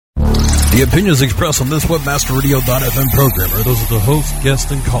The opinions expressed on this WebmasterRadio.fm program are those of the host,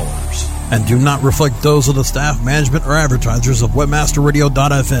 guests, and callers, and do not reflect those of the staff, management, or advertisers of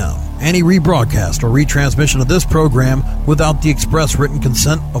WebmasterRadio.fm. Any rebroadcast or retransmission of this program without the express written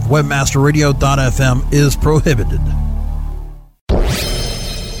consent of WebmasterRadio.fm is prohibited.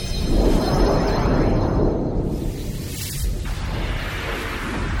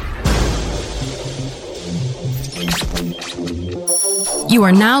 You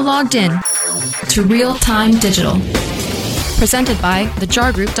are now logged in to Real Time Digital, presented by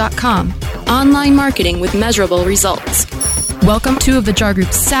thejargroup.com, online marketing with measurable results. Welcome two of the Jar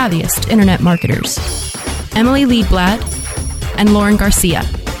Group's savviest internet marketers, Emily Liedblad and Lauren Garcia.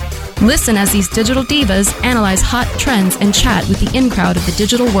 Listen as these digital divas analyze hot trends and chat with the in-crowd of the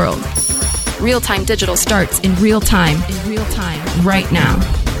digital world. Real Time Digital starts in real time, right now.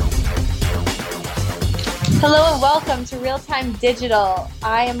 Hello and welcome to Real Time Digital.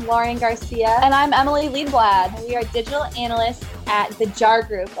 I am Lauren Garcia. And I'm Emily Liedblad. And we are digital analysts at The Jar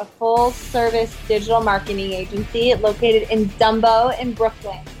Group, a full-service digital marketing agency located in Dumbo in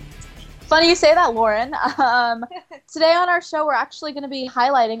Brooklyn. Funny you say that, Lauren. Today on our show, we're actually going to be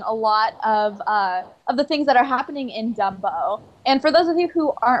highlighting a lot of the things that are happening in Dumbo. And for those of you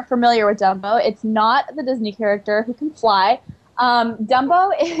who aren't familiar with Dumbo, it's not the Disney character who can fly.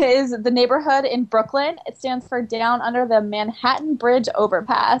 Dumbo is the neighborhood in Brooklyn. It stands for Down Under the Manhattan Bridge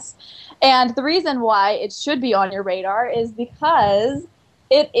Overpass. And the reason why it should be on your radar is because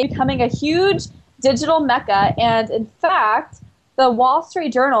it is becoming a huge digital mecca. And in fact, the Wall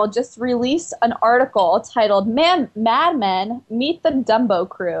Street Journal just released an article titled Mad Men Meet the Dumbo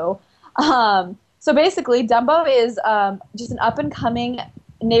Crew. So basically, Dumbo is just an up-and-coming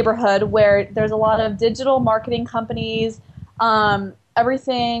neighborhood where there's a lot of digital marketing companies,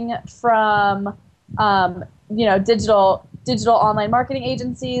 everything from digital online marketing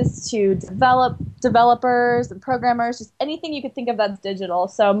agencies to developers and programmers, just anything you could think of that's digital.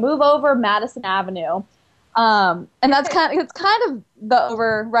 So move over Madison Avenue, and it's kind of the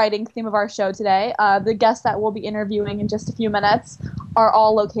overriding theme of our show today. The guests that we'll be interviewing in just a few minutes are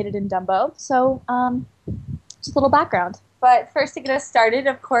all located in Dumbo. So just a little background. But first, to get us started,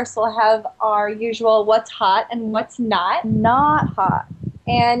 of course, we'll have our usual what's hot and what's not hot.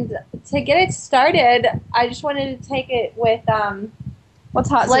 And to get it started, I just wanted to take it with what's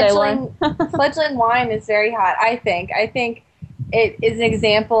hot today, Lauren? Fledgling wine is very hot, I think. I think it is an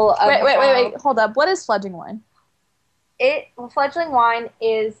example of... Wait. Hold up. What is fledgling wine? Fledgling wine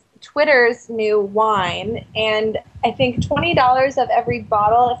is Twitter's new wine, and I think $20 of every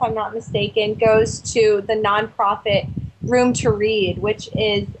bottle, if I'm not mistaken, goes to the nonprofit Room to Read, which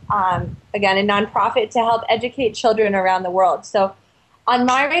is, again, a nonprofit to help educate children around the world. So on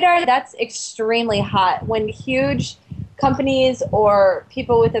my radar, that's extremely hot. When huge companies or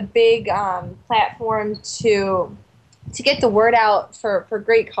people with a big platform to get the word out for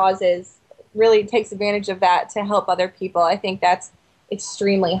great causes really takes advantage of that to help other people, I think that's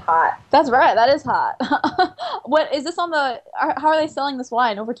extremely hot. That's right. That is hot. What is this on the? How are they selling this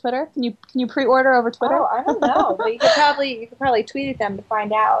wine over Twitter? Can you pre-order over Twitter? Oh, I don't know. But you could probably tweet at them to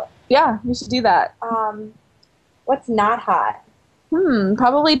find out. Yeah, you should do that. What's not hot?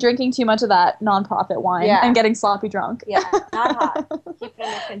 Probably drinking too much of that nonprofit wine and getting sloppy drunk. Yeah, not hot. Keep it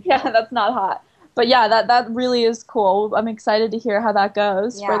under control. Yeah, that's not hot. But yeah, that really is cool. I'm excited to hear how that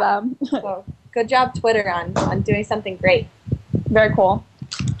goes for them. So good job, Twitter, on doing something great. Very cool.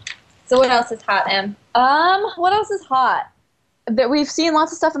 So what else is hot, Em? What else is hot? That we've seen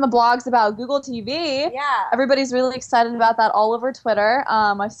lots of stuff in the blogs about Google TV. Yeah. Everybody's really excited about that all over Twitter.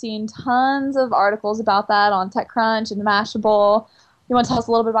 I've seen tons of articles about that on TechCrunch and Mashable. You want to tell us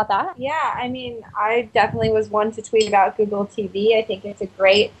a little bit about that? Yeah, I mean, I definitely was one to tweet about Google TV. I think it's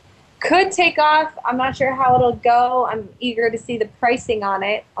could take off. I'm not sure how it'll go. I'm eager to see the pricing on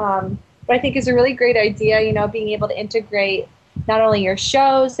it. But I think it's a really great idea, being able to integrate not only your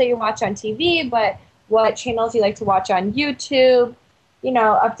shows that you watch on TV, but what channels you like to watch on YouTube,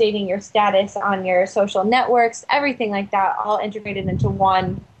 updating your status on your social networks, everything like that, all integrated into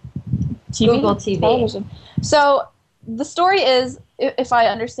one Google TV. Television. So the story is, if I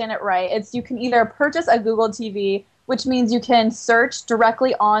understand it right, it's you can either purchase a Google TV, which means you can search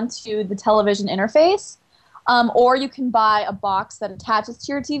directly onto the television interface, or you can buy a box that attaches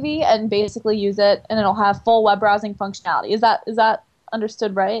to your TV and basically use it, and it'll have full web browsing functionality. Is that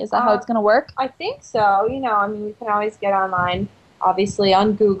understood right? Is that how it's going to work? I think so. We can always get online, obviously,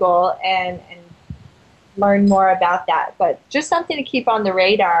 on Google and learn more about that. But just something to keep on the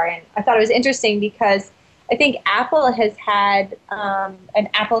radar. And I thought it was interesting because I think Apple has had an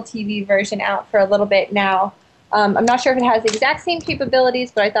Apple TV version out for a little bit now, I'm not sure if it has the exact same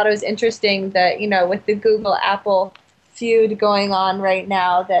capabilities, but I thought it was interesting that, with the Google-Apple feud going on right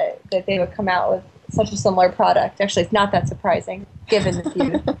now, that they would come out with such a similar product. Actually, it's not that surprising, given the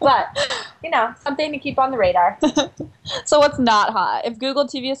feud. But, something to keep on the radar. So what's not hot? If Google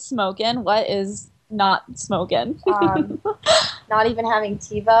TV is smoking, what is not smoking? Not even having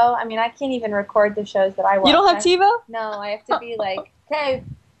TiVo. I mean, I can't even record the shows that I watch. You don't have TiVo? No, I have to be like, okay,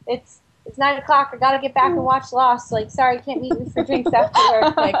 it's 9 o'clock. I gotta get back and watch Lost. Like, sorry, can't meet me for drinks after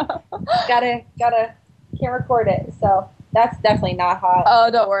work. Like, gotta can't record it. So that's definitely not hot. Oh,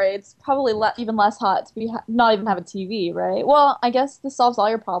 don't worry. It's probably even less hot to be not even have a TV, right? Well, I guess this solves all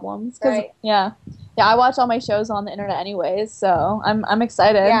your problems. Right. Yeah. I watch all my shows on the internet anyways, so I'm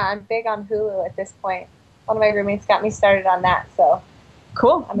excited. Yeah, I'm big on Hulu at this point. One of my roommates got me started on that, so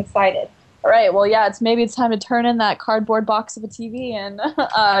cool. I'm excited. All right. Well, yeah, maybe it's time to turn in that cardboard box of a TV and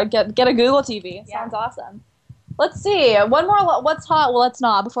get a Google TV. Yeah. Sounds awesome. Let's see. One more. What's hot? Well, let's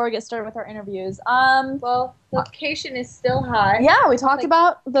not before we get started with our interviews. Well, location is still hot. Yeah, we talked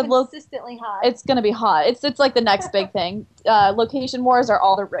about the consistently hot. It's gonna be hot. It's like the next big thing. Location wars are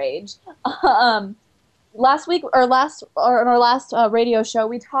all the rage. Last week or in our last radio show,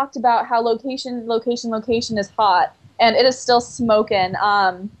 we talked about how location is hot, and it is still smoking.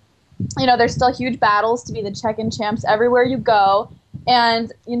 There's still huge battles to be the check-in champs everywhere you go.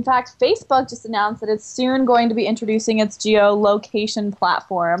 And in fact, Facebook just announced that it's soon going to be introducing its geolocation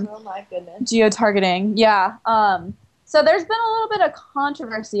platform. Oh my goodness. Geotargeting, yeah. So there's been a little bit of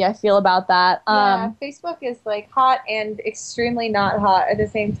controversy, I feel, about that. Yeah, Facebook is like hot and extremely not hot at the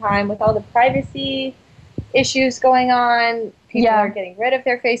same time with all the privacy issues going on. People are getting rid of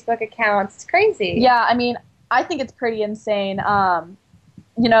their Facebook accounts. It's crazy. Yeah, I mean, I think it's pretty insane.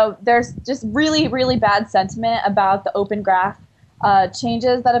 There's just really, really bad sentiment about the Open Graph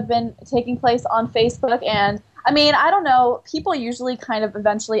changes that have been taking place on Facebook. And, I mean, I don't know. People usually kind of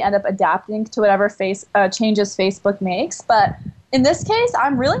eventually end up adapting to whatever changes Facebook makes. But in this case,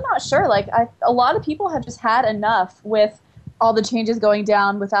 I'm really not sure. Like, a lot of people have just had enough with all the changes going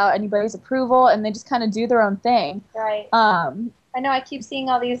down without anybody's approval, and they just kind of do their own thing. Right. I know I keep seeing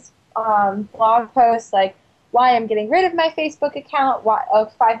all these blog posts like why I'm getting rid of my Facebook account,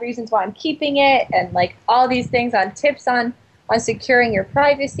 5 reasons why I'm keeping it, and like all these things on tips on securing your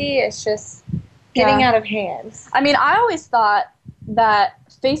privacy. It's just getting out of hand. I mean, I always thought that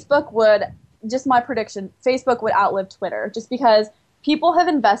Facebook would, just my prediction, Facebook would outlive Twitter just because people have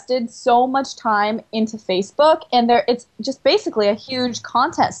invested so much time into Facebook, and it's just basically a huge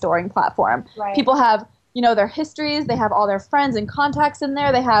content storing platform. Right. People have, their histories, they have all their friends and contacts in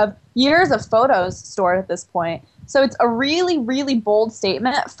there, they have years of photos stored at this point. So it's a really, really bold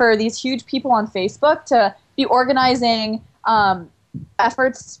statement for these huge people on Facebook to be organizing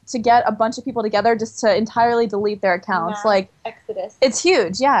efforts to get a bunch of people together just to entirely delete their accounts. Exodus. It's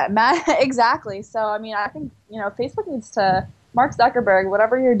huge, yeah, exactly. So, I mean, I think, Facebook needs to, Mark Zuckerberg,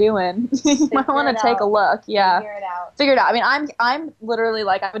 whatever you're doing, you might want to take a look. Yeah. Figure it out. I mean, I'm literally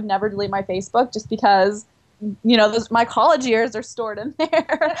like, I would never delete my Facebook just because, my college years are stored in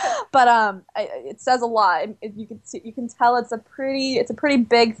there. But it says a lot. You can tell it's a pretty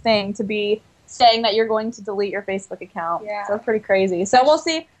big thing to be saying that you're going to delete your Facebook account. Yeah. So it's pretty crazy. So we'll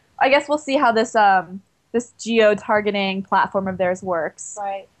see. I guess we'll see how this geo-targeting platform of theirs works.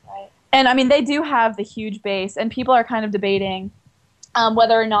 Right. And, I mean, they do have the huge base, and people are kind of debating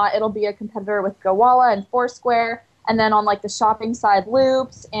whether or not it'll be a competitor with Gowalla and Foursquare, and then on, like, the shopping side,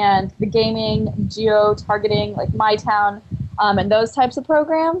 Loops, and the gaming, geo-targeting, like MyTown, and those types of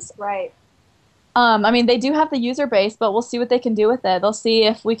programs. Right. I mean, they do have the user base, but we'll see what they can do with it. They'll see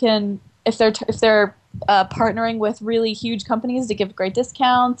if they're partnering with really huge companies to give great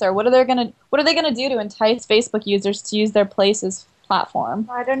discounts, or what are they gonna do to entice Facebook users to use their Places platform?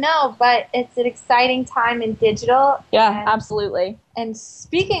 I don't know, but it's an exciting time in digital. Yeah, absolutely. And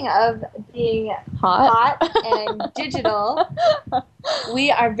speaking of being hot and digital, we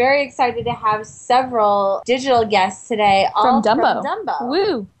are very excited to have several digital guests today, all from Dumbo.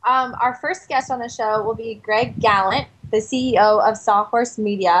 Woo! Our first guest on the show will be Greg Gallant, the CEO of Sawhorse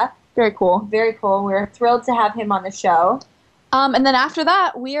Media. Very cool. Very cool. We're thrilled to have him on the show. And then after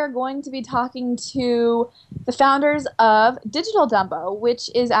that, we are going to be talking to the founders of Digital Dumbo, which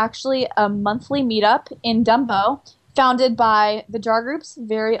is actually a monthly meetup in Dumbo, founded by the Jar Group's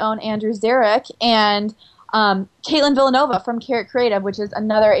very own Andrew Zarek and Caitlin Villanova from Carrot Creative, which is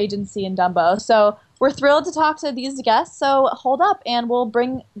another agency in Dumbo. So we're thrilled to talk to these guests, so hold up, and we'll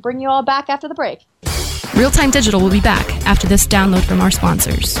bring you all back after the break. Real Time Digital will be back after this download from our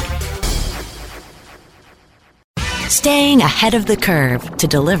sponsors. staying ahead of the curve to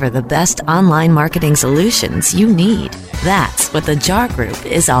deliver the best online marketing solutions you need. That's what the JAR Group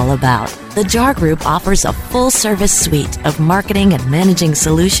is all about. The JAR Group offers a full-service suite of marketing and managing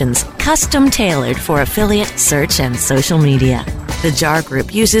solutions custom-tailored for affiliate, search, and social media. The JAR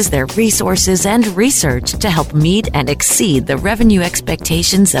Group uses their resources and research to help meet and exceed the revenue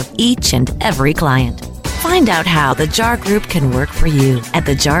expectations of each and every client. Find out how the JAR Group can work for you at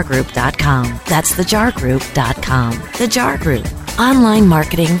thejargroup.com. That's thejargroup.com. The JAR Group. Online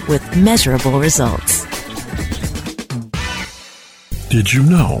marketing with measurable results. Did you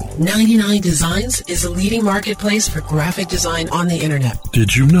know 99 Designs is the leading marketplace for graphic design on the internet?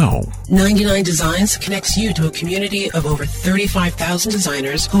 Did you know 99 Designs connects you to a community of over 35,000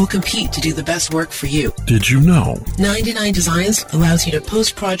 designers who will compete to do the best work for you? Did you know 99 Designs allows you to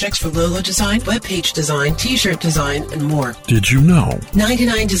post projects for logo design, webpage design, t-shirt design, and more. Did you know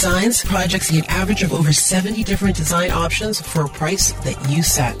 99 Designs projects see an average of over 70 different design options for a price that you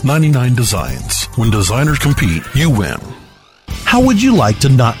set. 99 Designs. When designers compete, you win. How would you like to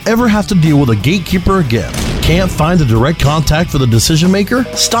not ever have to deal with a gatekeeper again? Can't find a direct contact for the decision maker?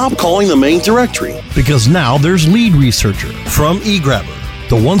 Stop calling the main directory, because now there's Lead Researcher from eGrabber,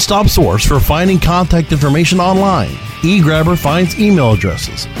 the one-stop source for finding contact information online. eGrabber finds email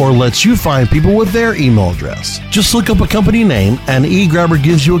addresses or lets you find people with their email address. Just look up a company name and eGrabber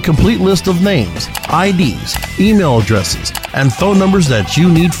gives you a complete list of names, IDs, email addresses, and phone numbers that you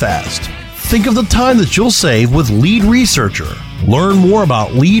need fast. Think of the time that you'll save with Lead Researcher. Learn more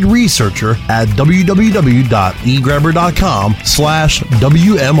about Lead Researcher at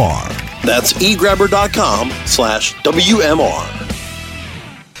www.egrabber.com/WMR. That's egrabber.com/WMR.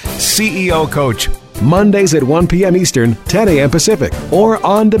 CEO Coach, Mondays at 1 p.m. Eastern, 10 a.m. Pacific, or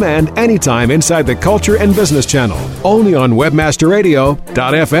on demand anytime inside the Culture and Business Channel, only on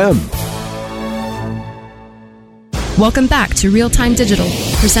webmasterradio.fm. Welcome back to Real Time Digital,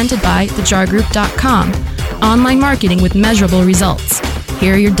 presented by thejargroup.com. Online marketing with measurable results.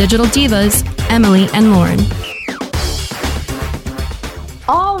 Here are your digital divas, Emily and Lauren.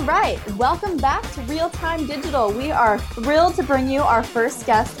 All right, welcome back to Real Time Digital. We are thrilled to bring you our first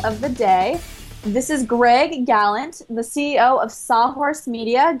guest of the day. This is Greg Gallant, the CEO of Sawhorse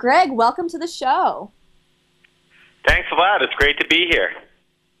Media. Greg, welcome to the show. Thanks a lot. It's great to be here.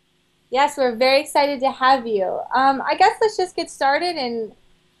 Yes, we're very excited to have you. I guess let's just get started and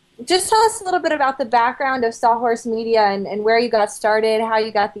just tell us a little bit about the background of Sawhorse Media and where you got started, how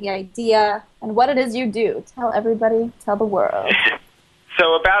you got the idea, and what it is you do. Tell everybody, tell the world.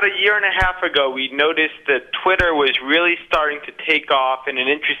 So about a year and a half ago, we noticed that Twitter was really starting to take off in an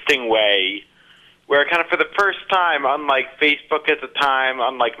interesting way, where kind of for the first time, unlike Facebook at the time,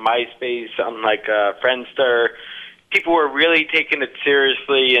 unlike MySpace, unlike Friendster, people were really taking it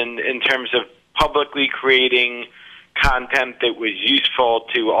seriously in terms of publicly creating content that was useful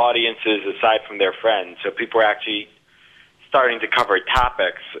to audiences aside from their friends. So people were actually starting to cover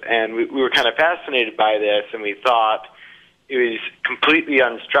topics. And we were kind of fascinated by this, and we thought it was completely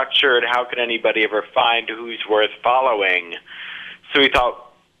unstructured. How could anybody ever find who's worth following? So we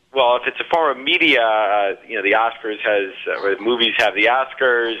thought, well, if it's a form of media, the Oscars or the movies have the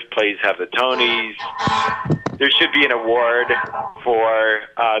Oscars, plays have the Tonys. There should be an award for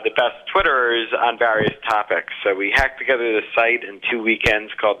the best Twitterers on various topics. So we hacked together the site in 2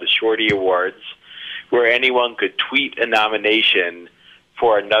 weekends called the Shorty Awards, where anyone could tweet a nomination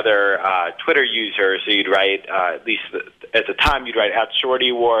for another Twitter user. So you'd write, at least at the time, you'd write at Shorty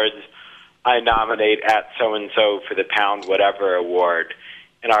Awards, I nominate at so-and-so for the pound whatever award,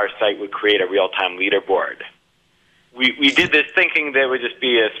 and our site would create a real-time leaderboard. We did this thinking that it would just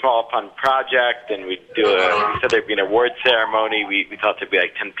be a small, fun project, and we said there'd be an award ceremony. We thought there'd be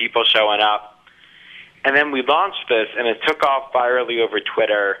like 10 people showing up. And then we launched this, and it took off virally over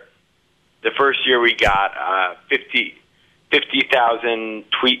Twitter. The first year we got 50,000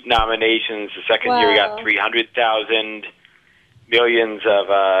 tweet nominations. The second year we got 300,000, millions of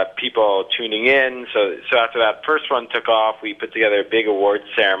people tuning in. So after that first one took off, we put together a big award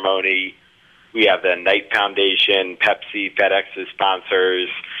ceremony. We have the Knight Foundation, Pepsi, FedEx as sponsors,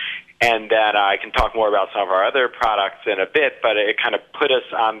 and then I can talk more about some of our other products in a bit, but it kind of put us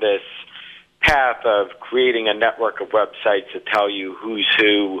on this path of creating a network of websites that tell you who's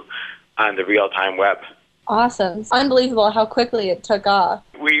who on the real-time web. Awesome. It's unbelievable how quickly it took off.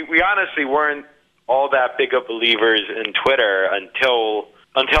 We honestly weren't all that big of believers in Twitter until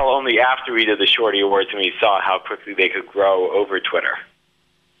only after we did the Shorty Awards and we saw how quickly they could grow over Twitter.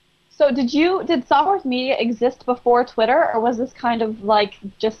 So did Sawhorse Media exist before Twitter, or was this kind of like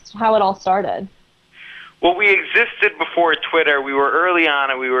just how it all started? Well, we existed before Twitter. We were early on,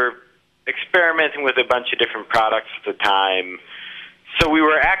 and we were experimenting with a bunch of different products at the time. So we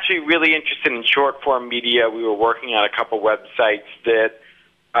were actually really interested in short-form media. We were working on a couple websites that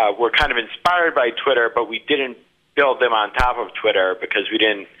were kind of inspired by Twitter, but we didn't build them on top of Twitter because we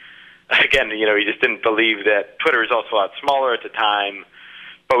didn't, again, we just didn't believe that Twitter was also a lot smaller at the time,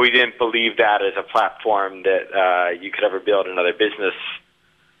 but we didn't believe that as a platform that you could ever build another business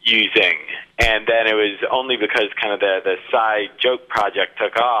using. And then it was only because kind of the side joke project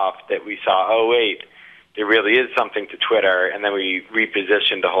took off that we saw, oh, wait, there really is something to Twitter, and then we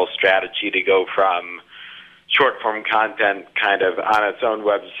repositioned the whole strategy to go from short-form content kind of on its own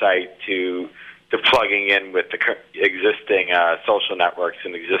website to plugging in with the existing social networks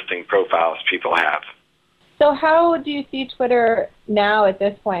and existing profiles people have. So how do you see Twitter now at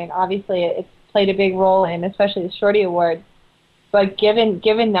this point? Obviously, it's played a big role in, especially the Shorty Awards, but given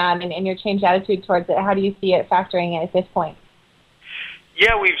that and your changed attitude towards it, how do you see it factoring in at this point?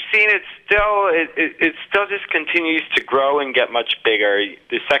 Yeah, we've seen it still. It still just continues to grow and get much bigger.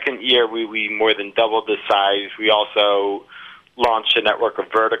 The second year, we more than doubled the size. We also launched a network of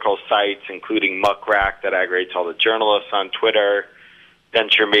vertical sites, including Muck Rack that aggregates all the journalists on Twitter,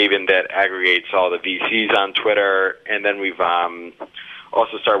 Venture Maven that aggregates all the VCs on Twitter, and then we've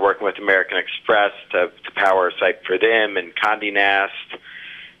also started working with American Express to power a site for them, and Condé Nast.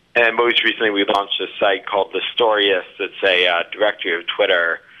 And most recently, we launched a site called Listorious that's a directory of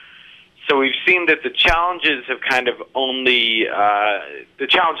Twitter. So we've seen that the challenges have kind of only, the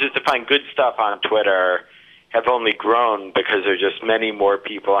challenges to find good stuff on Twitter have only grown because there are just many more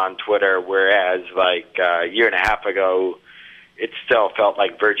people on Twitter, whereas like a year and a half ago, it still felt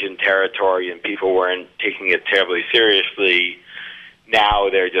like virgin territory and people weren't taking it terribly seriously. Now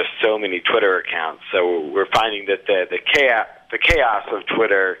there are just so many Twitter accounts. So we're finding that the chaos of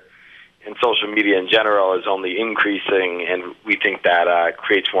Twitter and social media in general is only increasing, and we think that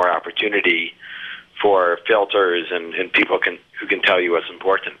creates more opportunity for filters and people who can tell you what's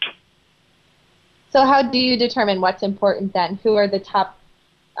important. So how do you determine what's important then? Who are the top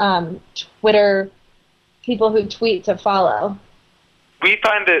Twitter people who tweet to follow? We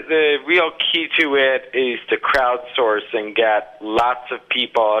find that the real key to it is to crowdsource and get lots of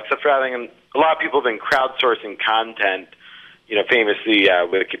people, except for having a lot of people have been crowdsourcing content, famously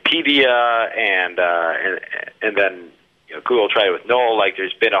Wikipedia and then Google tried it with Knoll. Like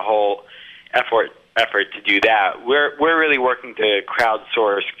there's been a whole effort to do that. We're really working to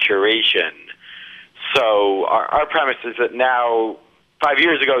crowdsource curation. So our premise is that now, 5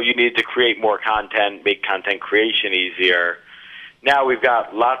 years ago, you needed to create more content, make content creation easier. Now we've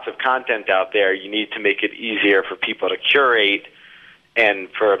got lots of content out there. You need to make it easier for people to curate and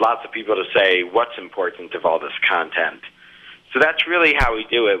for lots of people to say what's important of all this content. So that's really how we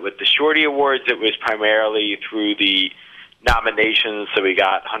do it. With the Shorty Awards, it was primarily through the nominations. So we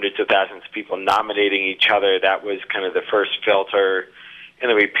got hundreds of thousands of people nominating each other. That was kind of the first filter. And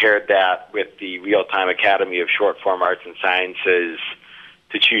then we paired that with the Real-Time Academy of Short-Form Arts and Sciences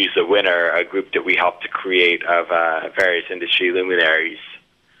to choose the winner, a group that we helped to create of various industry luminaries.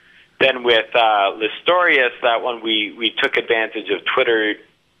 Then with Listorious, that one we took advantage of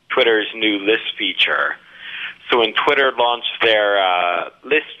Twitter's new list feature. So when Twitter launched their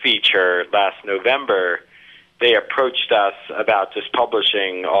list feature last November, they approached us about just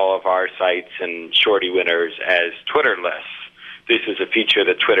publishing all of our sites and Shorty winners as Twitter lists. This is a feature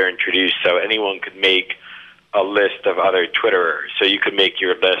that Twitter introduced, so anyone could make a list of other Twitterers. So you could make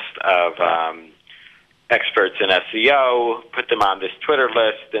your list of experts in SEO, put them on this Twitter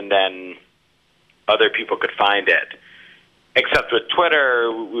list, and then other people could find it. Except with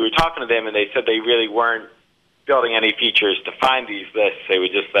Twitter, we were talking to them, and they said they really weren't building any features to find these lists. They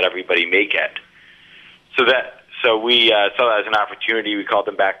would just let everybody make it. So we saw that as an opportunity. We called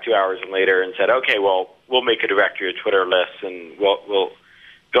them back 2 hours later and said, okay, well, we'll make a directory of Twitter lists, and we'll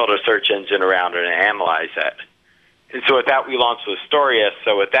build a search engine around it and analyze it. And so with that, we launched Listorious.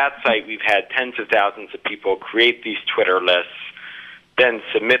 So with that site, we've had tens of thousands of people create these Twitter lists, then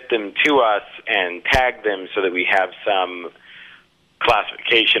submit them to us and tag them so that we have some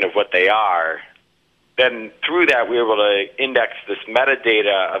classification of what they are. Then through that, we were able to index this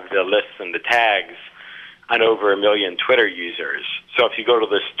metadata of the lists and the tags on over 1 million Twitter users. So if you go to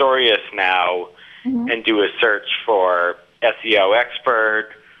Listorious now and do a search for SEO expert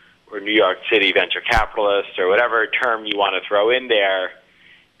or New York City venture capitalist or whatever term you want to throw in there,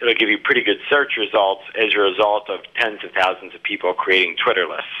 it'll give you pretty good search results as a result of tens of thousands of people creating Twitter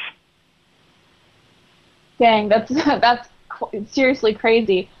lists. Dang, that's seriously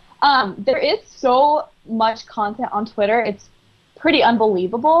crazy. There is so much content on Twitter. It's pretty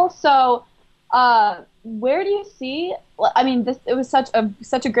unbelievable. So Where do you see? I mean, it was such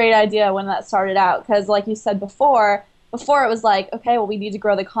a great idea when that started out, because, like you said before it was like, okay, well, we need to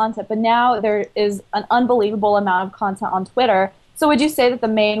grow the content, but now there is an unbelievable amount of content on Twitter. So would you say that the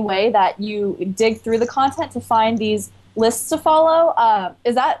main way that you dig through the content to find these lists to follow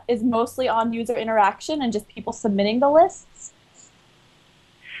is mostly on user interaction and just people submitting the lists?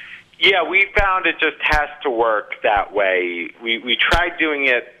 Yeah, we found it just has to work that way. We tried doing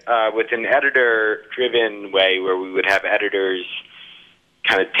it with an editor-driven way where we would have editors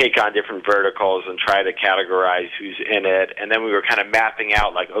kind of take on different verticals and try to categorize who's in it. And then we were kind of mapping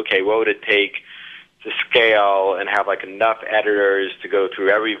out, like, okay, what would it take to scale and have, like, enough editors to go through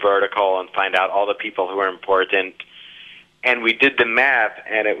every vertical and find out all the people who are important. And we did the math,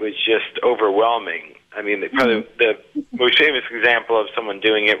 and it was just overwhelming. I mean, probably the most famous example of someone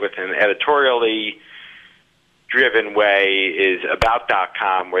doing it with an editorially driven way is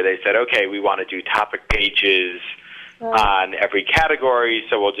About.com, where they said, okay, we want to do topic pages on every category,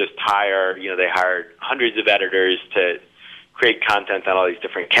 so we'll just hire, they hired hundreds of editors to create content on all these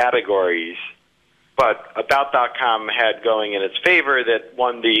different categories. But About.com had going in its favor that,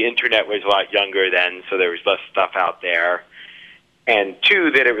 one, the internet was a lot younger then, so there was less stuff out there. And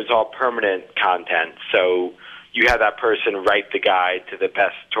two, that it was all permanent content. So you had that person write the guide to the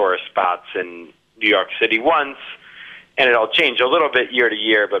best tourist spots in New York City once, and it'll change a little bit year to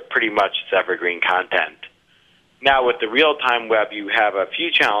year, but pretty much it's evergreen content. Now with the real-time web, you have a few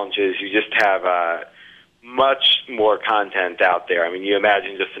challenges. You just have much more content out there. I mean, you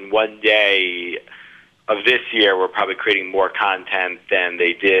imagine just in one day of this year, we're probably creating more content than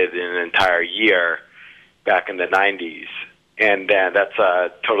they did in an entire year back in the 90s. And that's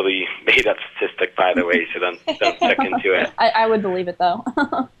a totally made-up statistic, by the way, so don't check into it. I would believe it, though.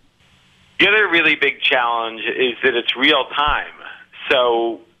 The other really big challenge is that it's real-time.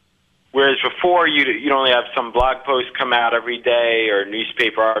 So whereas before you'd only have some blog posts come out every day or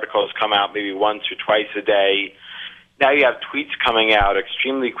newspaper articles come out maybe once or twice a day, now you have tweets coming out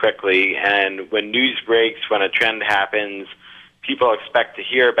extremely quickly, and when news breaks, when a trend happens, people expect to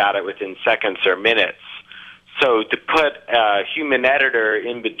hear about it within seconds or minutes. So to put a human editor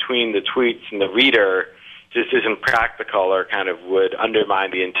in between the tweets and the reader just isn't practical, or kind of would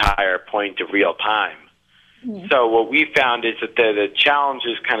undermine the entire point of real time. Mm-hmm. So what we found is that the challenge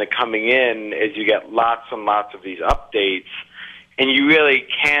is kind of coming in as you get lots and lots of these updates, and you really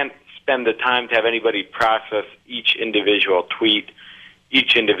can't spend the time to have anybody process each individual tweet,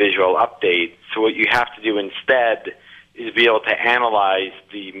 each individual update. So what you have to do instead is be able to analyze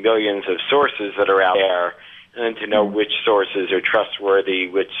the millions of sources that are out there, and then to know which sources are trustworthy,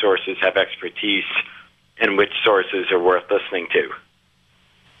 which sources have expertise, and which sources are worth listening to.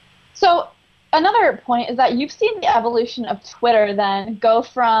 So another point is that you've seen the evolution of Twitter then go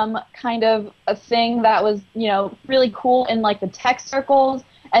from kind of a thing that was, really cool in like the tech circles,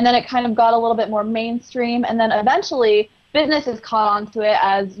 and then it kind of got a little bit more mainstream, and then eventually businesses caught onto it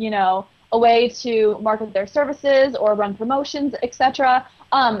as, a way to market their services or run promotions, etc.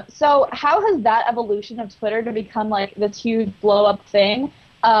 So how has that evolution of Twitter to become like this huge blow-up thing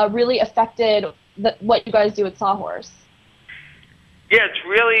really affected what you guys do at Sawhorse? Yeah, it's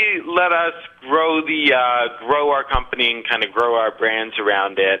really let us grow our company and kind of grow our brands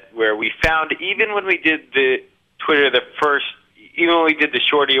around it, where we found even when we did the Twitter even when we did the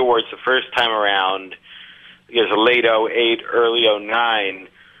Shorty Awards the first time around, it was late 08, early 09,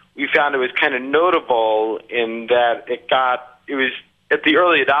 we found it was kind of notable in that it was at the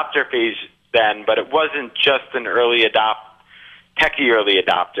early adopter phase then, but it wasn't just an techie early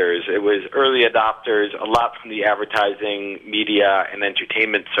adopters. It was early adopters, a lot from the advertising, media, and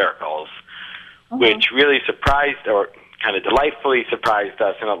entertainment circles, which really surprised, or kind of delightfully surprised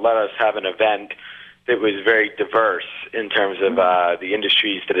us, and it let us have an event that was very diverse in terms of the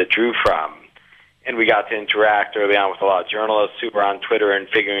industries that it drew from. And we got to interact early on with a lot of journalists who were on Twitter and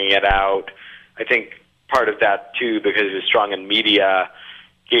figuring it out. I think part of that, too, because it was strong in media,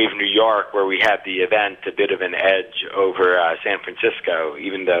 gave New York, where we had the event, a bit of an edge over San Francisco,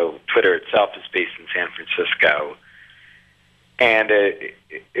 even though Twitter itself is based in San Francisco. And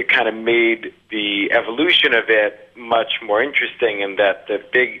it kind of made the evolution of it much more interesting, in that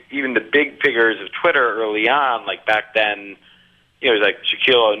even the big figures of Twitter early on, like back then, it was like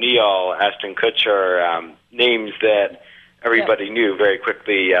Shaquille O'Neal, Ashton Kutcher, names that everybody knew very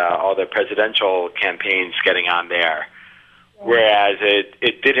quickly, all the presidential campaigns getting on there. Whereas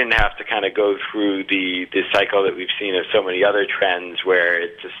it didn't have to kind of go through the cycle that we've seen of so many other trends, where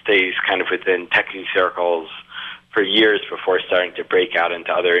it just stays kind of within techie circles for years before starting to break out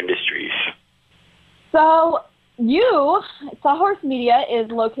into other industries. So Sawhorse Media is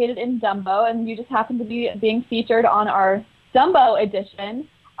located in Dumbo, and you just happen to be being featured on our Dumbo edition.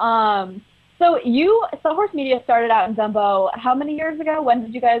 So Sawhorse Media started out in Dumbo how many years ago?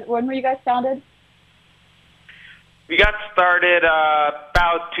 When were you guys founded? We got started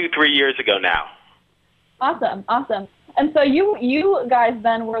about 2-3 years ago now. Awesome. And so you guys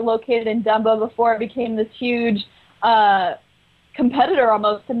then were located in Dumbo before it became this huge competitor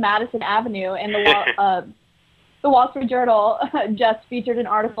almost to Madison Avenue, and the Wall Street Journal just featured an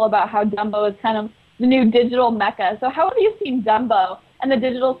article about how Dumbo is kind of the new digital mecca. So how have you seen Dumbo and the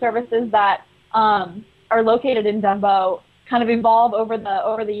digital services that are located in Dumbo kind of evolve over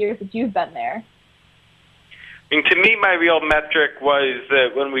the years that you've been there? I mean, to me, my real metric was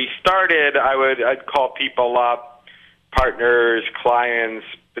that when we started, I'd call people up, partners, clients,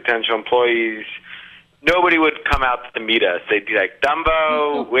 potential employees. Nobody would come out to meet us. They'd be like,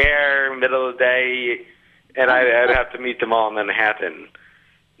 Dumbo, where, middle of the day, and I'd have to meet them all in Manhattan.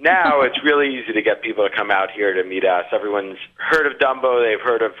 Now it's really easy to get people to come out here to meet us. Everyone's heard of Dumbo. They've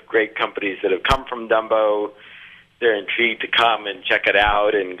heard of great companies that have come from Dumbo. They're intrigued to come and check it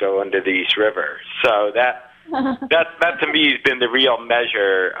out and go under the East River. So that to me has been the real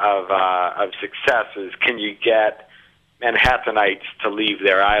measure of success, is can you get Manhattanites to leave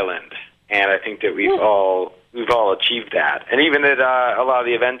their island? And I think that we've all achieved that. And even at a lot of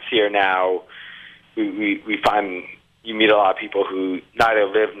the events here now, we find you meet a lot of people who neither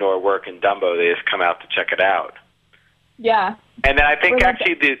live nor work in Dumbo. They just come out to check it out. Yeah. And then I think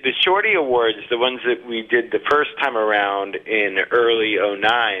actually the Shorty Awards, the ones that we did the first time around in early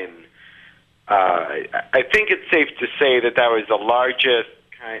 2009, I think it's safe to say that was the largest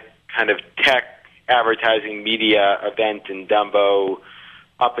kind of tech advertising media event in Dumbo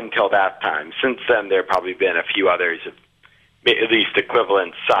up until that time. Since then, there have probably been a few others of at least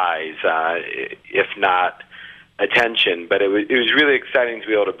equivalent size, if not attention. But it was really exciting to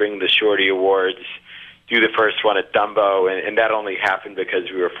be able to bring the Shorty Awards, do the first one at Dumbo, and that only happened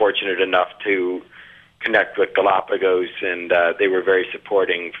because we were fortunate enough to connect with Galapagos, and they were very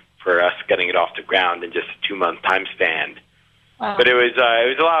supporting for us getting it off the ground in just a 2-month time span. Wow. But it was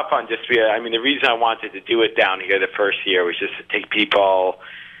a lot of fun. The reason I wanted to do it down here the first year was just to take people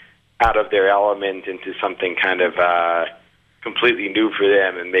out of their element into something kind of completely new for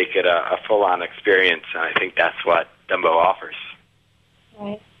them and make it a full-on experience. And I think that's what Dumbo offers.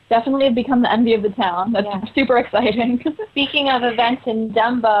 Right. Definitely have become the envy of the town. That's super exciting. Speaking of events in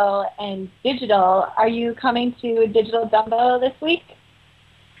Dumbo and digital, are you coming to Digital Dumbo this week?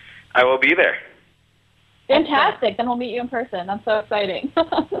 I will be there. Fantastic. Then we'll meet you in person. That's so exciting.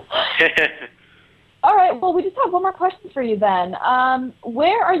 All right. Well, we just have one more question for you then.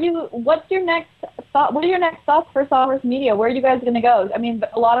 Where are you? What's your next thought? What are your next thoughts for Sawhorse Media? Where are you guys going to go? I mean,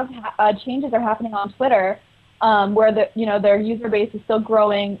 a lot of changes are happening on Twitter, where their user base is still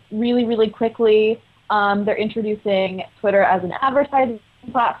growing really, really quickly. They're introducing Twitter as an advertising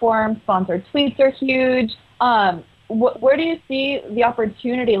platform. Sponsored tweets are huge. Where do you see the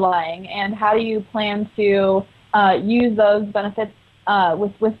opportunity lying, and how do you plan to use those benefits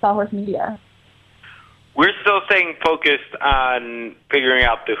with Sawhorse Media? We're still staying focused on figuring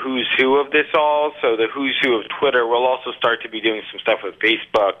out the who's who of this all. So the who's who of Twitter, we'll also start to be doing some stuff with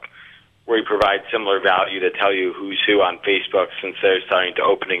Facebook where we provide similar value to tell you who's who on Facebook, since they're starting to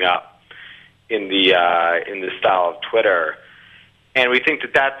opening up in the style of Twitter. And we think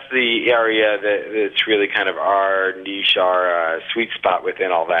that that's the area that's really kind of our niche, our sweet spot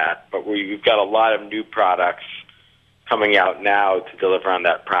within all that. But we've got a lot of new products coming out now to deliver on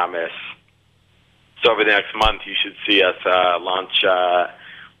that promise. So over the next month, you should see us launch at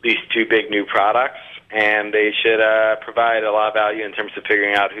least 2 big new products, and they should provide a lot of value in terms of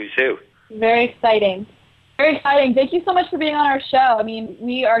figuring out who's who. Very exciting. Very exciting. Thank you so much for being on our show. I mean,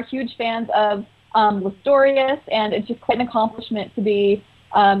 we are huge fans of Listorious, and it's just quite an accomplishment to be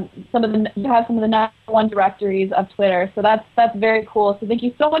have some of the #1 directories of Twitter. So that's very cool. So thank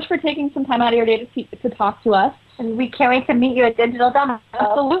you so much for taking some time out of your day to talk to us. And we can't wait to meet you at Digital Dumbo.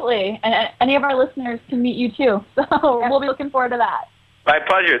 Absolutely. And any of our listeners can meet you too. So we'll be looking forward to that. My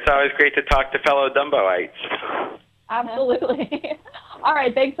pleasure. It's always great to talk to fellow Dumboites. Absolutely. All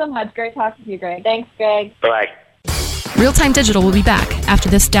right. Thanks so much. Great talking to you, Greg. Thanks, Greg. Bye. Real Time Digital will be back after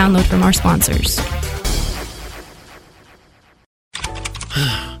this download from our sponsors.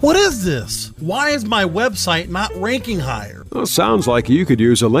 What is this? Why is my website not ranking higher? Well, sounds like you could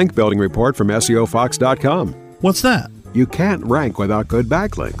use a link building report from SEOFox.com. What's that? You can't rank without good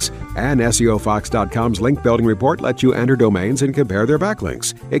backlinks. And SEOFox.com's link building report lets you enter domains and compare their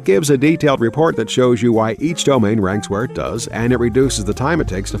backlinks. It gives a detailed report that shows you why each domain ranks where it does, and it reduces the time it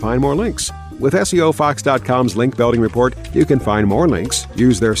takes to find more links. With SEOFox.com's link building report, you can find more links,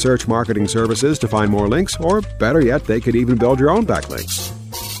 use their search marketing services to find more links, or better yet, they could even build your own backlinks.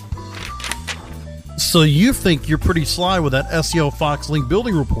 So you think you're pretty sly with that SEO Fox link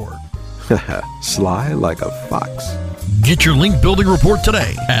building report? Sly like a fox. Get your link building report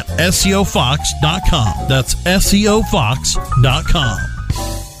today at SEOFox.com. That's SEOFox.com.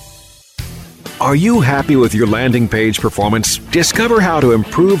 Are you happy with your landing page performance? Discover how to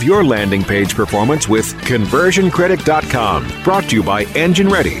improve your landing page performance with ConversionCritic.com. Brought to you by Engine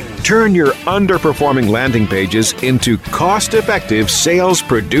Ready. Turn your underperforming landing pages into cost-effective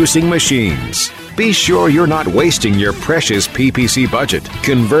sales-producing machines. Be sure you're not wasting your precious PPC budget.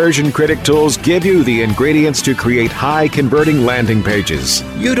 Conversion Critic tools give you the ingredients to create high-converting landing pages.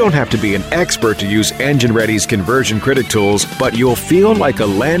 You don't have to be an expert to use Engine Ready's Conversion Critic tools, but you'll feel like a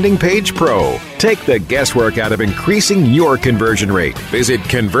landing page pro. Take the guesswork out of increasing your conversion rate. Visit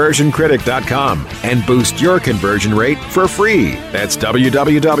ConversionCritic.com and boost your conversion rate for free. That's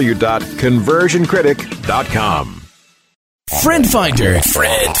www.ConversionCritic.com. Friend Finder,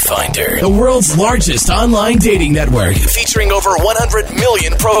 the world's largest online dating network, featuring over 100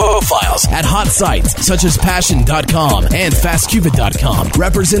 million profiles at hot sites such as Passion.com and FastCupid.com,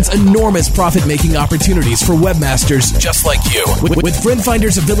 represents enormous profit-making opportunities for webmasters just like you. With Friend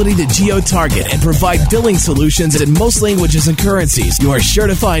Finder's ability to geo-target and provide billing solutions in most languages and currencies, you are sure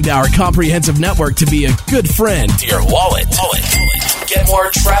to find our comprehensive network to be a good friend to your wallet. Get more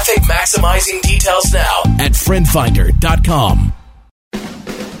traffic maximizing details now at FriendFinder.com.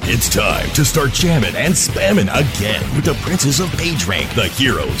 It's time to start jamming and spamming again with the princes of PageRank, the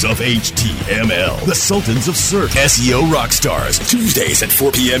heroes of HTML, the sultans of search, SEO rock stars. Tuesdays at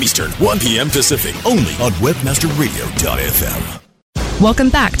 4 p.m. Eastern, 1 p.m. Pacific, only on WebmasterRadio.fm. Welcome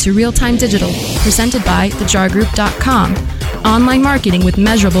back to Real Time Digital, presented by thejargroup.com. Online marketing with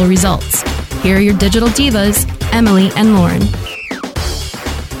measurable results. Here are your digital divas, Emily and Lauren.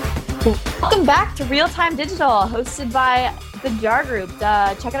 Welcome back to Real Time Digital, hosted by The Jar Group. Check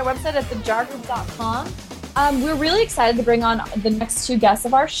out our website at thejargroup.com. We're really excited to bring on the next two guests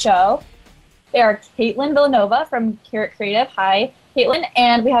of our show. They are Caitlin Villanova from Carrot Creative. Hi, Caitlin.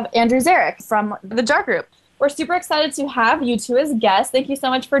 And we have Andrew Zarek from The Jar Group. We're super excited to have you two as guests. Thank you so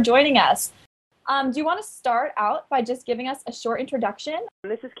much for joining us. Do you want to start out by just giving us a short introduction?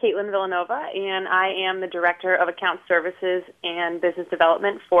 This is Caitlin Villanova, and I am the Director of Account Services and Business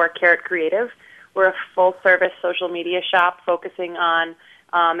Development for Carrot Creative. We're a full-service social media shop focusing on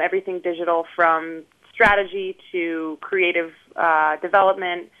everything digital, from strategy to creative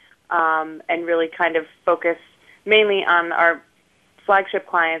development, and really kind of focus mainly on our flagship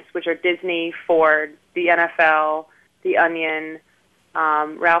clients, which are Disney, Ford, the NFL, The Onion,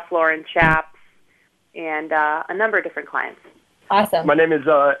 Ralph Lauren, Chaps, and a number of different clients. Awesome. My name is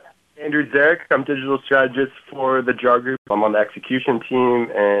Andrew Zarek. I'm digital strategist for the Jar Group. I'm on the execution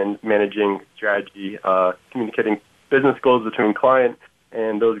team and managing strategy, communicating business goals between client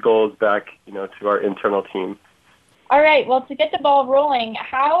and those goals back, to our internal team. All right. Well, to get the ball rolling,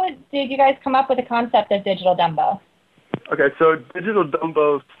 how did you guys come up with the concept of Digital Dumbo? Okay, so Digital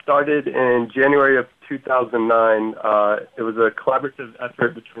Dumbo started in January of 2009. It was a collaborative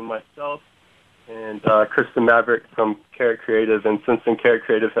effort between myself and Kristen Maverick from Carrot Creative, and since then Carrot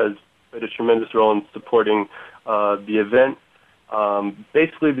Creative has played a tremendous role in supporting the event.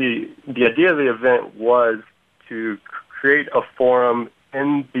 Basically, the idea of the event was to create a forum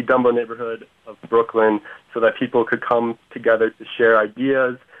in the Dumbo neighborhood of Brooklyn so that people could come together to share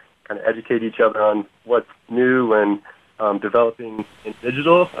ideas, kind of educate each other on what's new and developing in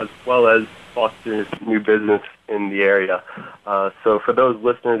digital, as well as foster new business in the area. So for those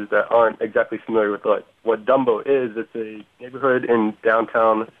listeners that aren't exactly familiar with what Dumbo is, it's a neighborhood in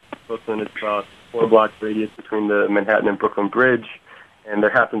downtown Brooklyn. It's about 4 block radius between the Manhattan and Brooklyn Bridge, and there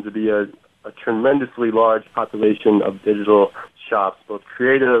happens to be a tremendously large population of digital shops, both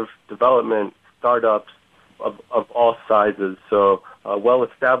creative, development, startups of all sizes. So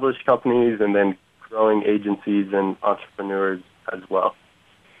well-established companies and then growing agencies and entrepreneurs as well.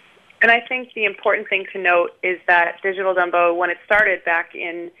 And I think the important thing to note is that Digital Dumbo, when it started back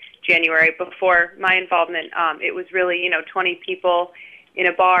in January, before my involvement, it was really, 20 people in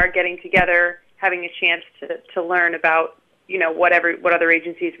a bar getting together, having a chance to learn about, what other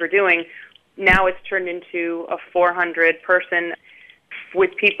agencies were doing. Now it's turned into a 400-person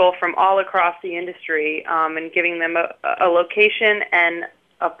with people from all across the industry, and giving them a location and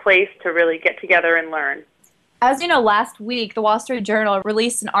a place to really get together and learn. As you know, last week, the Wall Street Journal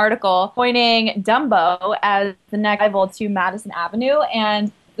released an article pointing Dumbo as the next rival to Madison Avenue,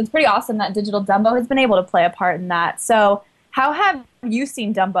 and it's pretty awesome that Digital Dumbo has been able to play a part in that. So How have you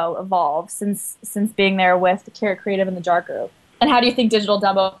seen Dumbo evolve since being there with Carrot Creative and the JAR Group? And how do you think Digital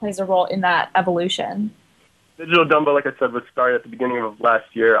Dumbo plays a role in that evolution? Digital Dumbo, like I said, was started at the beginning of last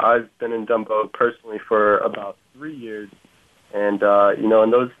year. I've been in Dumbo personally for about 3 years. And, in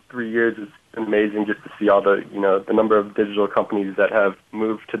those 3 years, it's been amazing just to see all the, the number of digital companies that have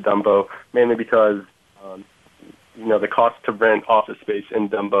moved to Dumbo, mainly because, the cost to rent office space in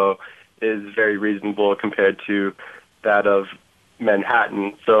Dumbo is very reasonable compared to that of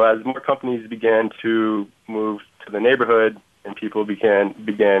Manhattan. So as more companies began to move to the neighborhood and people began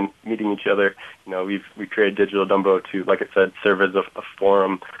meeting each other, we created Digital Dumbo to, like I said, serve as a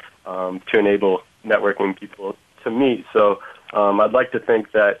forum to enable networking people to meet. So I'd like to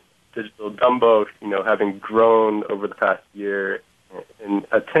think that Digital Dumbo, having grown over the past year in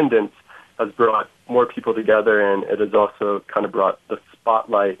attendance, has brought more people together, and it has also kind of brought the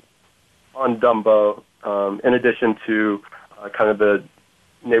spotlight on Dumbo, in addition to kind of the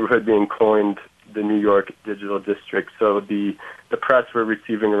neighborhood being coined the New York Digital District. So the press we're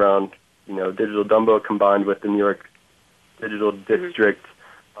receiving around, Digital Dumbo combined with the New York Digital District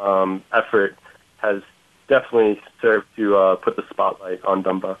effort has definitely served to put the spotlight on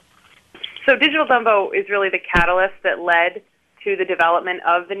Dumbo. So Digital Dumbo is really the catalyst that led to the development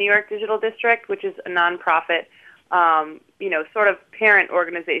of the New York Digital District, which is a nonprofit, sort of parent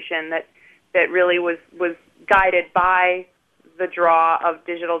organization that really was guided by the draw of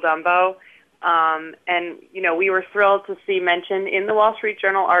Digital Dumbo. And we were thrilled to see mentioned in the Wall Street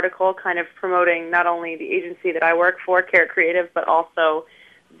Journal article kind of promoting not only the agency that I work for, Carrot Creative, but also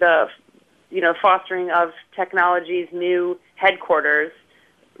the, fostering of technology's new headquarters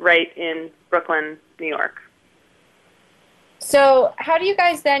right in Brooklyn, New York. So how do you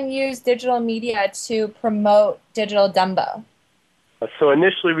guys then use digital media to promote Digital Dumbo? So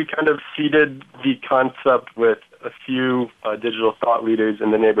initially we kind of seeded the concept with a few digital thought leaders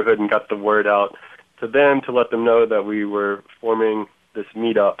in the neighborhood and got the word out to them to let them know that we were forming this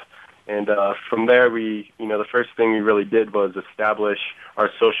meetup. And from there, the first thing we really did was establish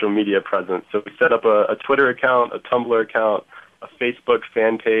our social media presence. So we set up a Twitter account, a Tumblr account, a Facebook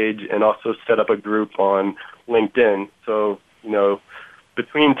fan page, and also set up a group on LinkedIn. So,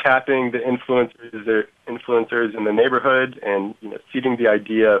 between tapping the influencers in the neighborhood and, seeding the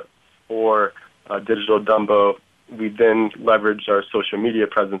idea for Digital Dumbo, we then leveraged our social media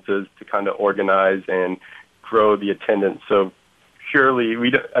presences to kind of organize and grow the attendance. So purely,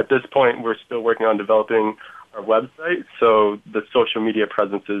 at this point, we're still working on developing our website. So the social media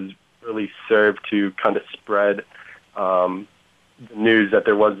presences really serve to kind of spread the news that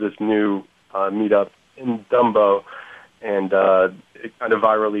there was this new meetup in Dumbo, and it kind of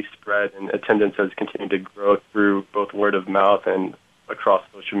virally spread, and attendance has continued to grow through both word of mouth and across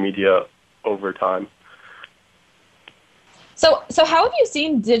social media over time. So how have you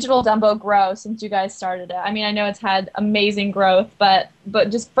seen Digital Dumbo grow since you guys started it? I mean, I know it's had amazing growth, but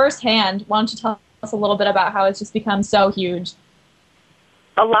just firsthand, why don't you tell us a little bit about how it's just become so huge?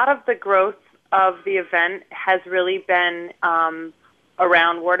 A lot of the growth of the event has really been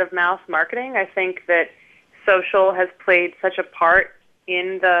around word-of-mouth marketing. I think that social has played such a part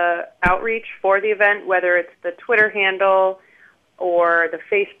in the outreach for the event, whether it's the Twitter handle or the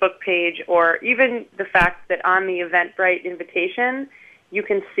Facebook page, or even the fact that on the Eventbrite invitation, you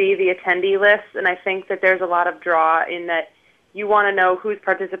can see the attendee list. And I think that there's a lot of draw in that you want to know who's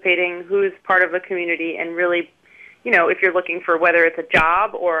participating, who's part of the community, and really, if you're looking for whether it's a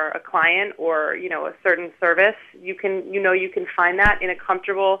job or a client or, a certain service, you can find that in a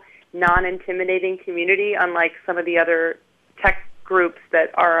comfortable, non-intimidating community, unlike some of the other tech groups that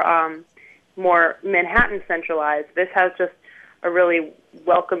are more Manhattan centralized. This has just a really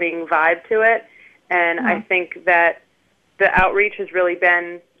welcoming vibe to it, and I think that the outreach has really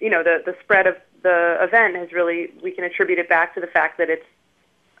been, the spread of the event has really, we can attribute it back to the fact that it's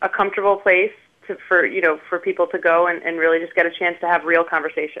a comfortable place for people to go and really just get a chance to have real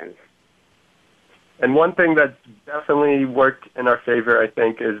conversations. And one thing that's definitely worked in our favor, I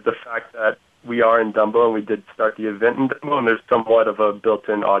think, is the fact that we are in Dumbo and we did start the event in Dumbo, and there's somewhat of a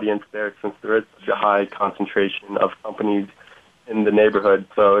built-in audience there since there is such a high concentration of companies in the neighborhood.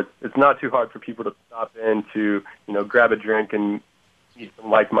 So it's not too hard for people to stop in to, grab a drink and meet some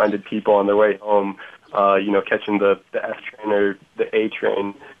like-minded people on their way home, catching the F train or the A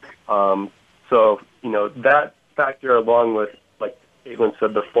train. So, that factor, along with, like Caitlin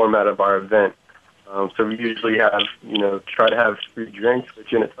said, the format of our event. So we usually have, try to have free drinks,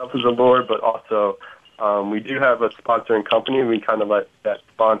 which in itself is a lure, but also we do have a sponsoring company, and we kind of let that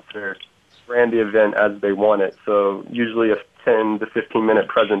sponsor brand the event as they want it. So usually a 10 to 15-minute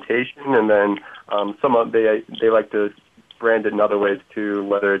presentation, and then they like to brand it in other ways too,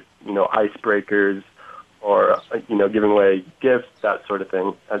 whether it's, icebreakers or, giving away gifts, that sort of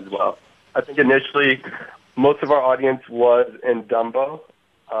thing as well. I think initially most of our audience was in Dumbo,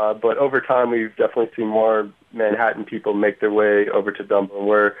 but over time we've definitely seen more Manhattan people make their way over to Dumbo.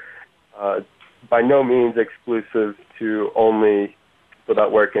 We're by no means exclusive to only people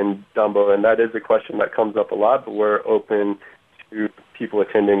that work in Dumbo, and that is a question that comes up a lot, but we're open to people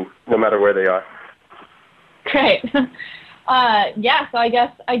attending no matter where they are. Great. So I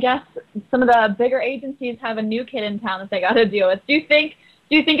guess some of the bigger agencies have a new kid in town that they got to deal with. Do you think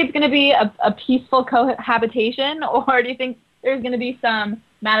it's going to be a peaceful cohabitation, or do you think there's going to be some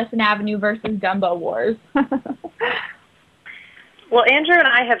Madison Avenue versus Dumbo wars? Well, Andrew and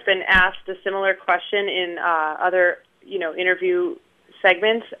I have been asked a similar question in other, interview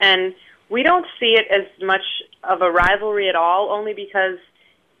segments, and we don't see it as much of a rivalry at all, only because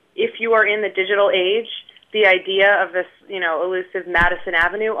if you are in the digital age, the idea of this, elusive Madison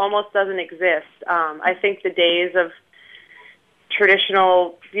Avenue almost doesn't exist. I think the days of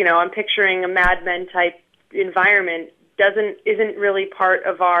traditional, I'm picturing a Mad Men type environment isn't really part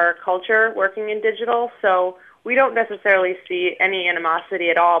of our culture working in digital. So we don't necessarily see any animosity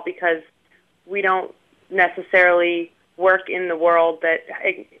at all because we don't necessarily work in the world that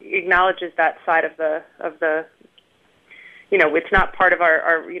acknowledges that side of the it's not part of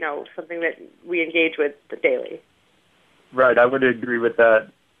our something that we engage with daily. Right, I would agree with that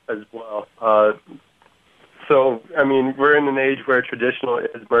as well. So, we're in an age where traditional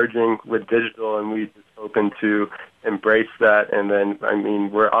is merging with digital, and we're just open to embrace that. And then,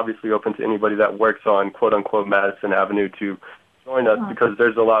 we're obviously open to anybody that works on quote-unquote Madison Avenue to join us because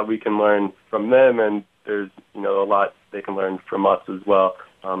there's a lot we can learn from them, and there's, a lot they can learn from us as well.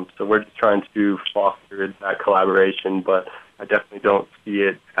 So we're just trying to foster that collaboration, but I definitely don't see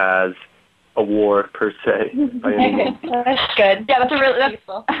it as a war per se. By any means. That's good. Yeah, that's a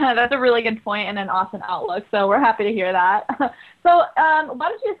really good point and an awesome outlook. So we're happy to hear that. So why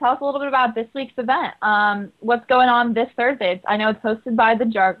don't you just tell us a little bit about this week's event? What's going on this Thursday? I know it's hosted by the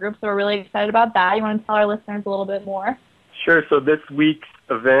JAR Group, so we're really excited about that. You want to tell our listeners a little bit more? Sure. So this week's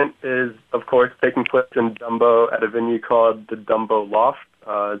event is, of course, taking place in Dumbo at a venue called the Dumbo Loft,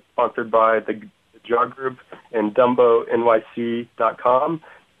 sponsored by the JAR Group and DumboNYC.com.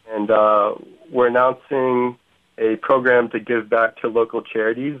 And we're announcing a program to give back to local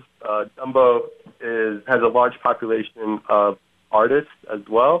charities. Dumbo has a large population of artists as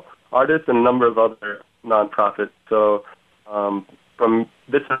well, artists and a number of other nonprofits. So from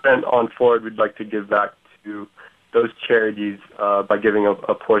this event on forward, we'd like to give back to those charities by giving a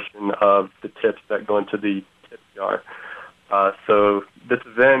portion of the tips that go into the tip jar. So this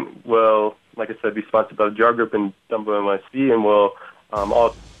event will, like I said, be sponsored by the JAR Group and Dumbo NYC, and will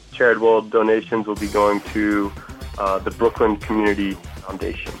all charitable donations will be going to the Brooklyn Community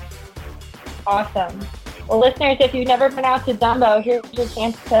Foundation. Awesome. Well, listeners, if you've never been out to Dumbo, here's your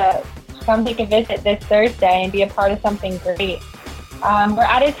chance to come take a visit this Thursday and be a part of something great. We're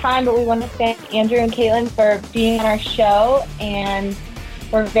out of time, but we want to thank Andrew and Caitlin for being on our show, and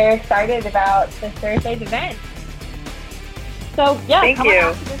we're very excited about this Thursday's event. So, thank come you. on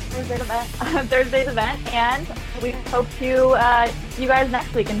out to this Thursday's event, and we hope to see you guys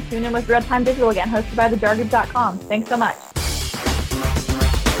next week and tune in with Real Time Digital again, hosted by thejrgroup.com. Thanks so much.